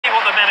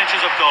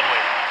managers have gone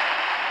with.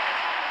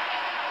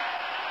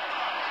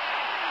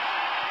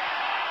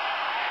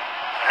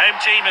 The home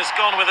team has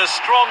gone with a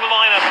strong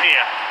lineup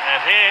here.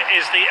 And here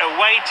is the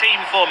away team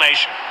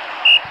formation.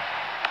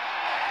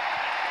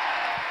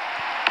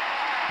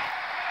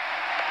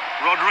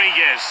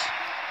 Rodriguez.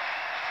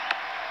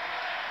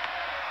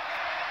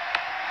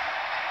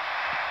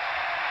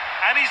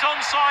 And he's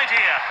onside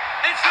here.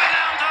 It's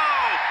Ronaldo.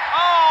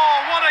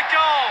 Oh, what a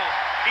goal.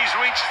 He's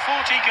reached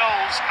 40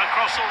 goals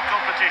across all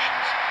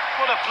competitions.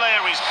 What a player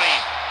he's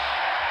been.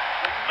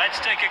 Let's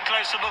take a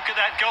closer look at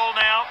that goal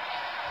now.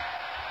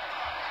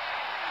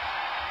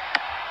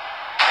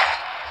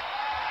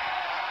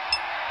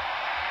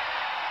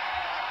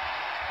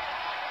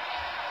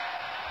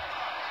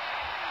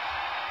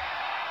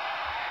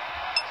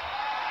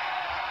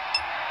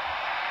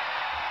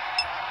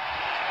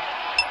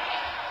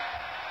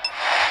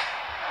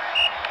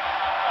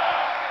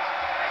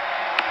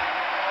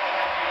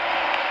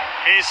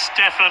 Here's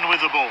Stefan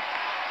with the ball.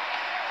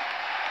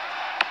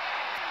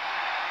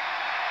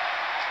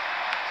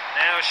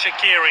 Now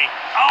Shaqiri.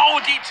 Oh,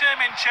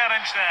 determined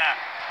challenge there.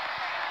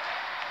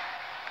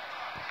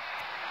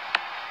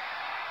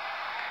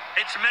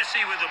 It's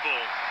Messi with the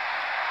ball.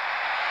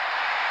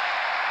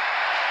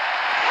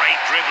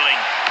 Great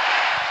dribbling.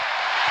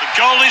 The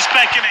goal is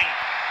beckoning.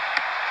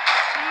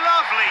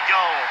 Lovely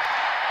goal.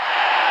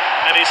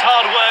 And his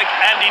hard work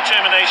and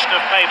determination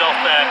have paid off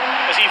there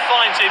as he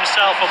finds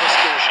himself on the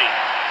score sheet.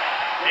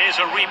 Here's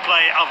a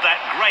replay of that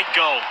great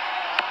goal.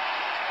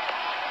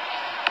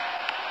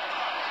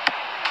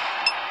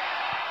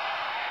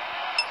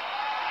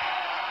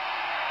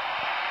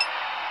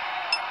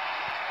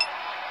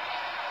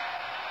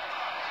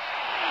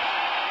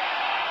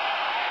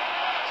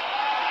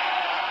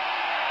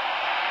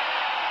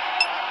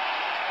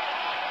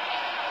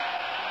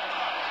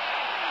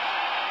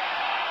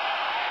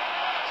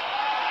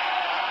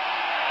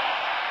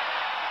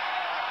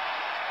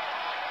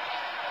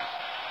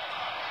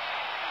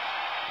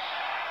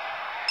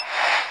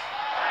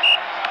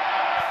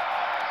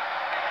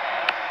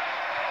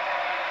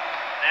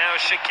 Now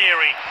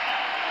Shaqiri.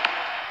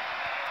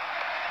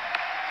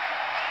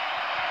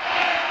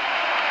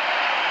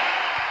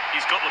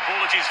 He's got the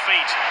ball at his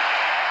feet.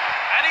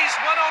 And he's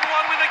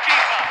one-on-one with the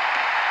keeper.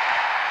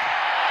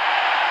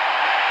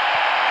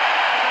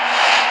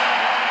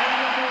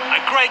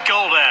 A great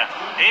goal there.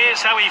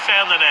 Here's how he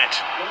found the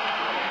net.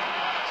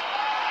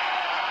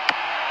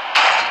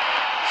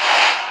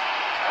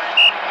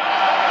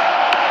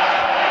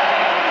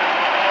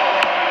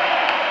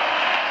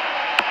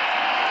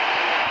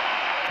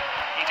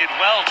 Did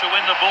well to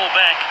win the ball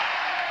back.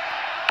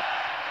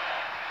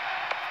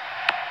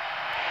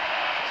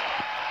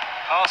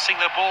 Passing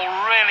the ball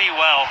really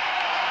well.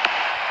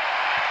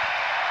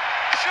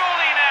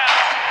 Surely now.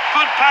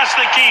 Good past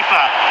the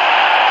keeper.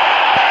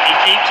 He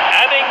keeps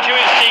adding to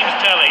his team's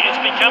tally. It's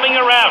becoming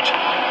a rout.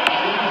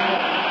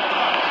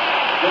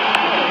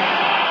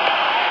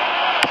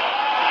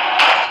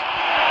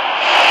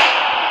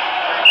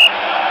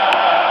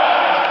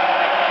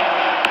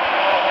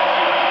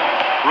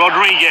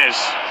 Rodriguez.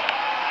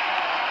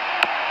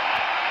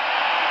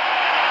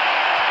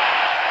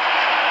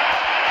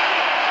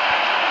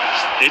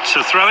 It's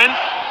a throw-in.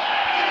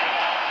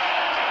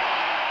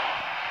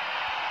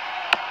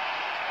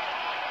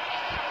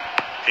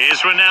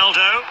 Here's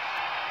Ronaldo.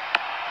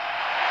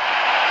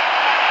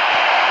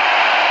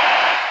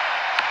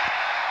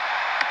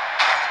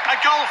 A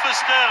goal for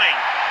Sterling.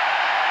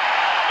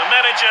 The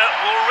manager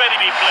will already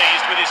be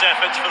pleased with his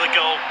efforts for the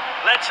goal.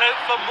 Let's hope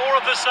for more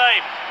of the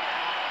same.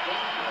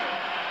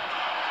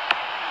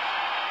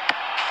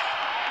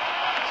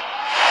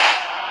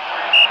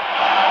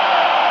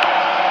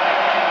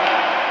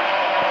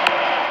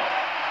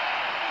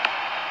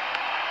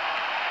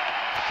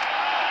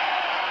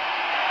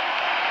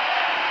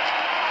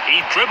 He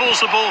dribbles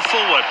the ball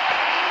forward.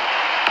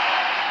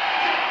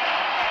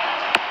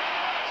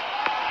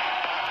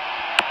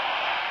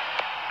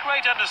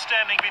 Great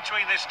understanding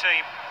between this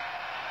team.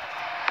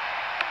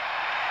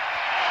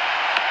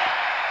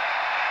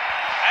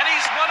 And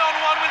he's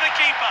one-on-one with the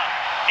keeper.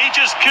 He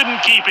just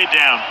couldn't keep it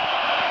down.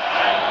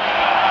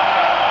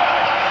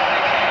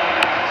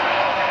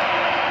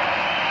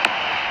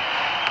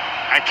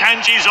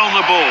 Akanji's on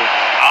the ball.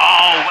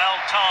 Oh, well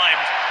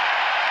timed.